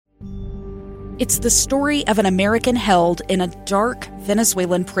It's the story of an American held in a dark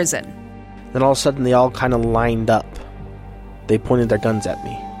Venezuelan prison. Then all of a sudden they all kind of lined up. They pointed their guns at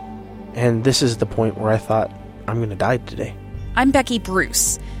me. And this is the point where I thought, I'm going to die today. I'm Becky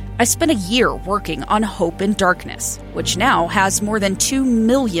Bruce. I spent a year working on Hope in Darkness, which now has more than 2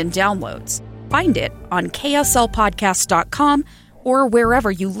 million downloads. Find it on kslpodcast.com or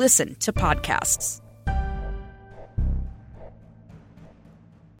wherever you listen to podcasts.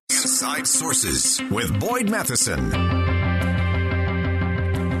 Inside Sources with Boyd Matheson.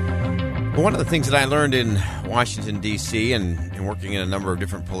 One of the things that I learned in Washington, D.C., and working in a number of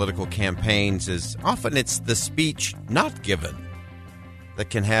different political campaigns is often it's the speech not given that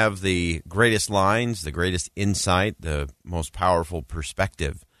can have the greatest lines, the greatest insight, the most powerful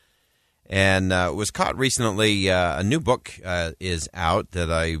perspective. And was caught recently, a new book is out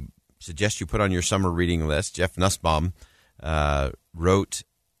that I suggest you put on your summer reading list. Jeff Nussbaum wrote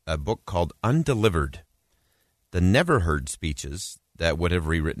a book called Undelivered, the never-heard speeches that would have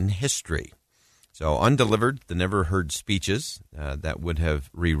rewritten history. So Undelivered, the never-heard speeches that would have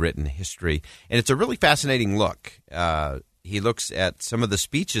rewritten history. And it's a really fascinating look. He looks at some of the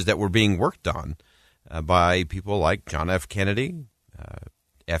speeches that were being worked on by people like John F. Kennedy,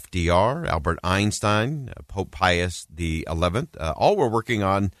 FDR, Albert Einstein, Pope Pius XI. All were working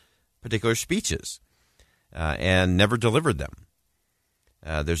on particular speeches and never delivered them.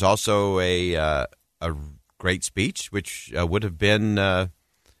 There's also a great speech, which would have been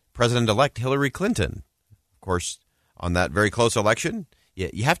President-elect Hillary Clinton. Of course, on that very close election,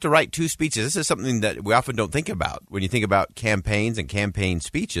 you have to write 2 speeches. This is something that we often don't think about when you think about campaigns and campaign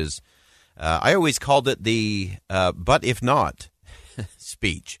speeches. I always called it the but if not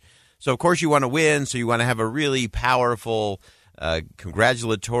speech. So, of course, you want to win, so you want to have a really powerful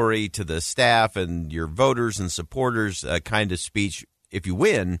congratulatory to the staff and your voters and supporters kind of speech if you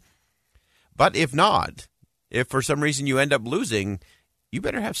win. But if not, if for some reason you end up losing, you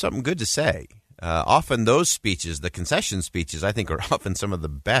better have something good to say. Often those speeches, the concession speeches, I think are often some of the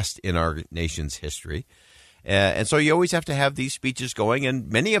best in our nation's history. And so you always have to have these speeches going, and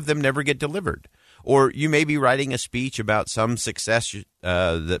many of them never get delivered. Or you may be writing a speech about some success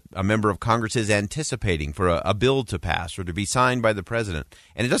that a member of Congress is anticipating for a bill to pass or to be signed by the president.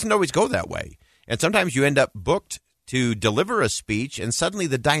 And it doesn't always go that way. And sometimes you end up booked to deliver a speech, and suddenly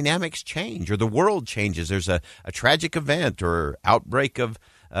the dynamics change or the world changes. There's a tragic event or outbreak of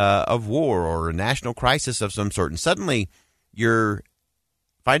war or a national crisis of some sort, and suddenly you're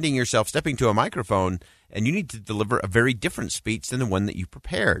finding yourself stepping to a microphone and you need to deliver a very different speech than the one that you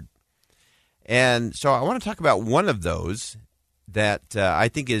prepared. And so I want to talk about one of those that I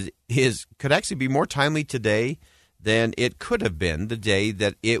think could actually be more timely today than it could have been the day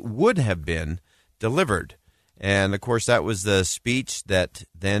that it would have been delivered. And, of course, that was the speech that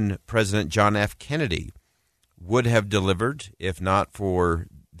then President John F. Kennedy would have delivered if not for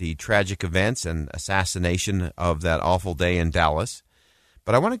the tragic events and assassination of that awful day in Dallas.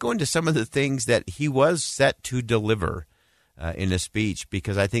 But I want to go into some of the things that he was set to deliver in a speech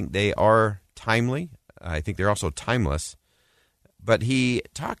because I think they are timely. I think they're also timeless. But he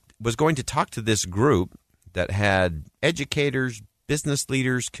was going to talk to this group that had educators, business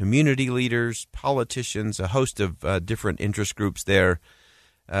leaders, community leaders, politicians, a host of different interest groups there.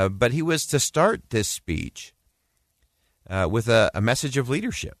 But he was to start this speech with a message of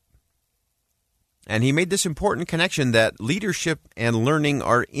leadership. And he made this important connection that leadership and learning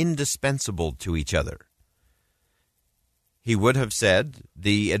are indispensable to each other. He would have said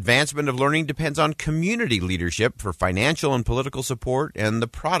the advancement of learning depends on community leadership for financial and political support and the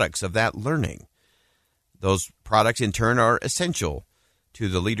products of that learning. Those products, in turn, are essential to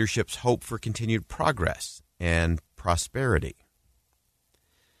the leadership's hope for continued progress and prosperity.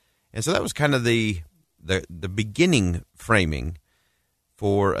 And so that was kind of the beginning framing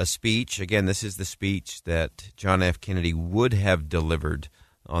for a speech. Again, this is the speech that John F. Kennedy would have delivered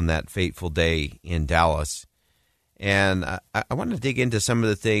on that fateful day in Dallas. And I want to dig into some of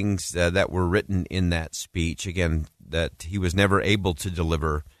the things that were written in that speech, again, that he was never able to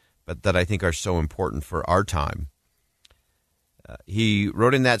deliver, but that I think are so important for our time. He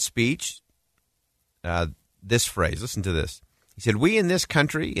wrote in that speech this phrase. Listen to this. He said, "We in this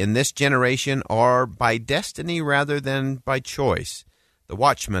country, in this generation, are by destiny rather than by choice, the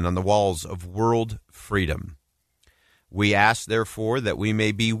watchmen on the walls of world freedom. We ask, therefore, that we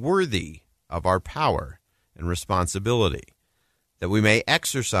may be worthy of our power and responsibility, that we may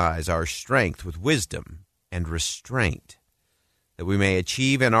exercise our strength with wisdom and restraint, that we may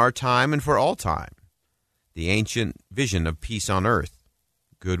achieve in our time and for all time the ancient vision of peace on earth,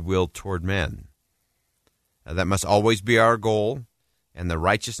 goodwill toward men. That must always be our goal, and the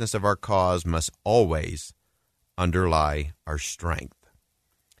righteousness of our cause must always underlie our strength.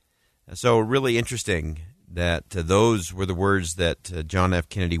 So really interesting that those were the words that John F.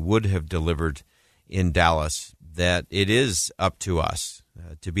 Kennedy would have delivered in Dallas, that it is up to us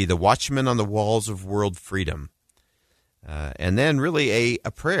to be the watchmen on the walls of world freedom. And then really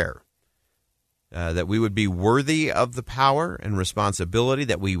a prayer that we would be worthy of the power and responsibility,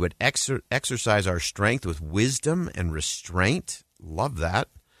 that we would exercise our strength with wisdom and restraint. Love that.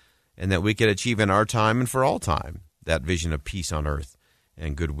 And that we could achieve in our time and for all time that vision of peace on earth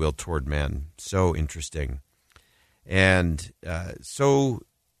and goodwill toward men. So interesting. And so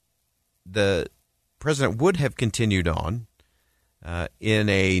the president would have continued on in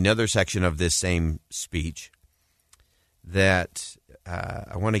another section of this same speech that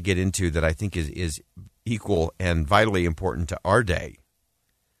I want to get into that I think is equal and vitally important to our day.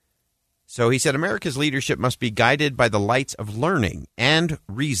 So he said, America's leadership must be guided by the lights of learning and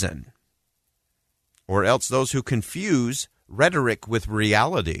reason, or else those who confuse rhetoric with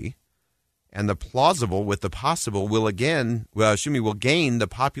reality and the plausible with the possible will gain the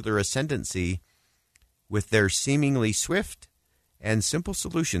popular ascendancy with their seemingly swift and simple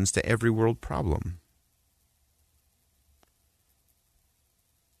solutions to every world problem.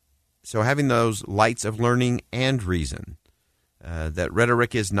 So having those lights of learning and reason, that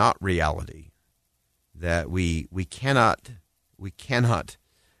rhetoric is not reality, that we cannot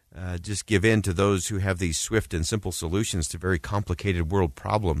just give in to those who have these swift and simple solutions to very complicated world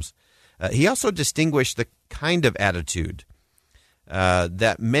problems. He also distinguished the kind of attitude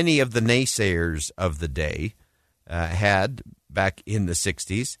that many of the naysayers of the day had back in the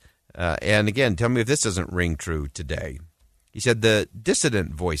 60s. And again, tell me if this doesn't ring true today. He said the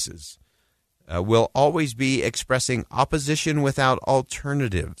dissident voices will always be expressing opposition without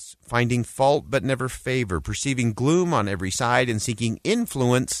alternatives, finding fault but never favor, perceiving gloom on every side, and seeking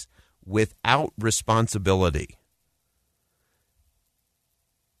influence without responsibility.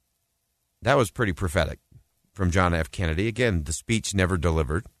 That was pretty prophetic from John F. Kennedy. Again, the speech never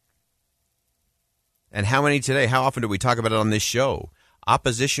delivered. And how many today, how often do we talk about it on this show?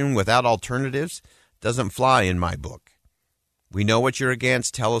 Opposition without alternatives doesn't fly in my book. We know what you're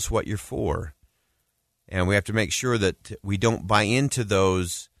against. Tell us what you're for. And we have to make sure that we don't buy into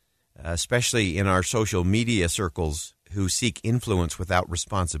those, especially in our social media circles, who seek influence without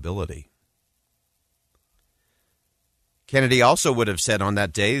responsibility. Kennedy also would have said on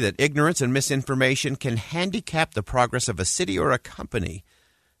that day that ignorance and misinformation can handicap the progress of a city or a company,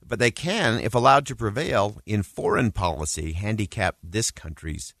 but they can, if allowed to prevail in foreign policy, handicap this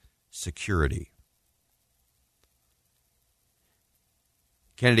country's security.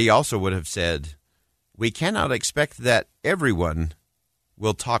 Kennedy also would have said, we cannot expect that everyone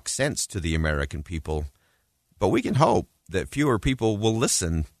will talk sense to the American people, but we can hope that fewer people will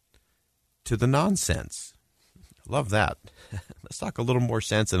listen to the nonsense. Love that. Let's talk a little more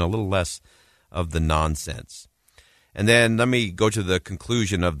sense and a little less of the nonsense. And then let me go to the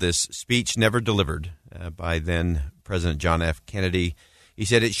conclusion of this speech never delivered by then President John F. Kennedy. He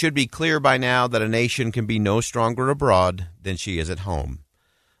said, it should be clear by now that a nation can be no stronger abroad than she is at home.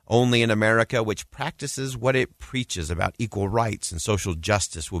 Only an America which practices what it preaches about equal rights and social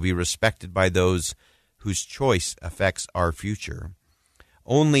justice will be respected by those whose choice affects our future.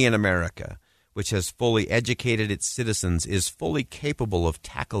 Only an America which has fully educated its citizens is fully capable of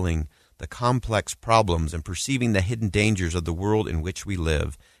tackling the complex problems and perceiving the hidden dangers of the world in which we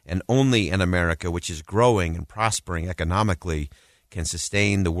live. And only an America which is growing and prospering economically can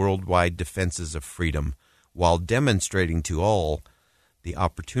sustain the worldwide defenses of freedom while demonstrating to all the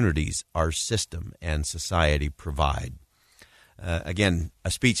opportunities our system and society provide. Again, a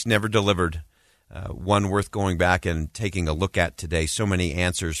speech never delivered, one worth going back and taking a look at today. So many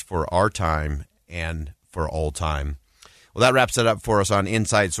answers for our time and for all time. Well, that wraps it up for us on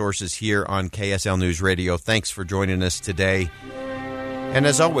Inside Sources here on KSL News Radio. Thanks for joining us today. And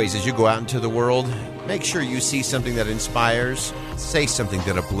as always, as you go out into the world, make sure you see something that inspires, say something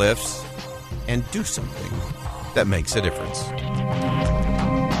that uplifts, and do something that makes a difference.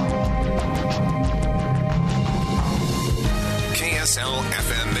 KSL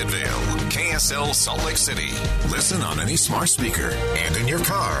FM Midvale, KSL Salt Lake City. Listen on any smart speaker and in your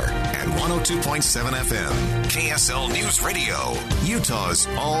car at 102.7 FM. KSL News Radio, Utah's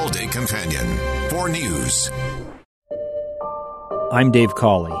all-day companion for news. I'm Dave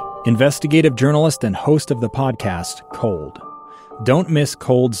Cawley, investigative journalist and host of the podcast Cold. Don't miss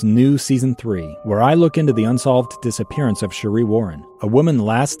Cold's new Season 3, where I look into the unsolved disappearance of Cherie Warren, a woman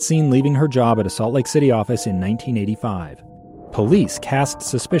last seen leaving her job at a Salt Lake City office in 1985. Police cast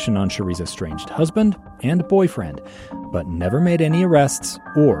suspicion on Cherie's estranged husband and boyfriend, but never made any arrests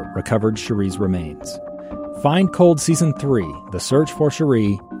or recovered Cherie's remains. Find Cold Season 3, The Search for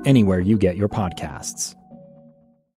Cherie, anywhere you get your podcasts.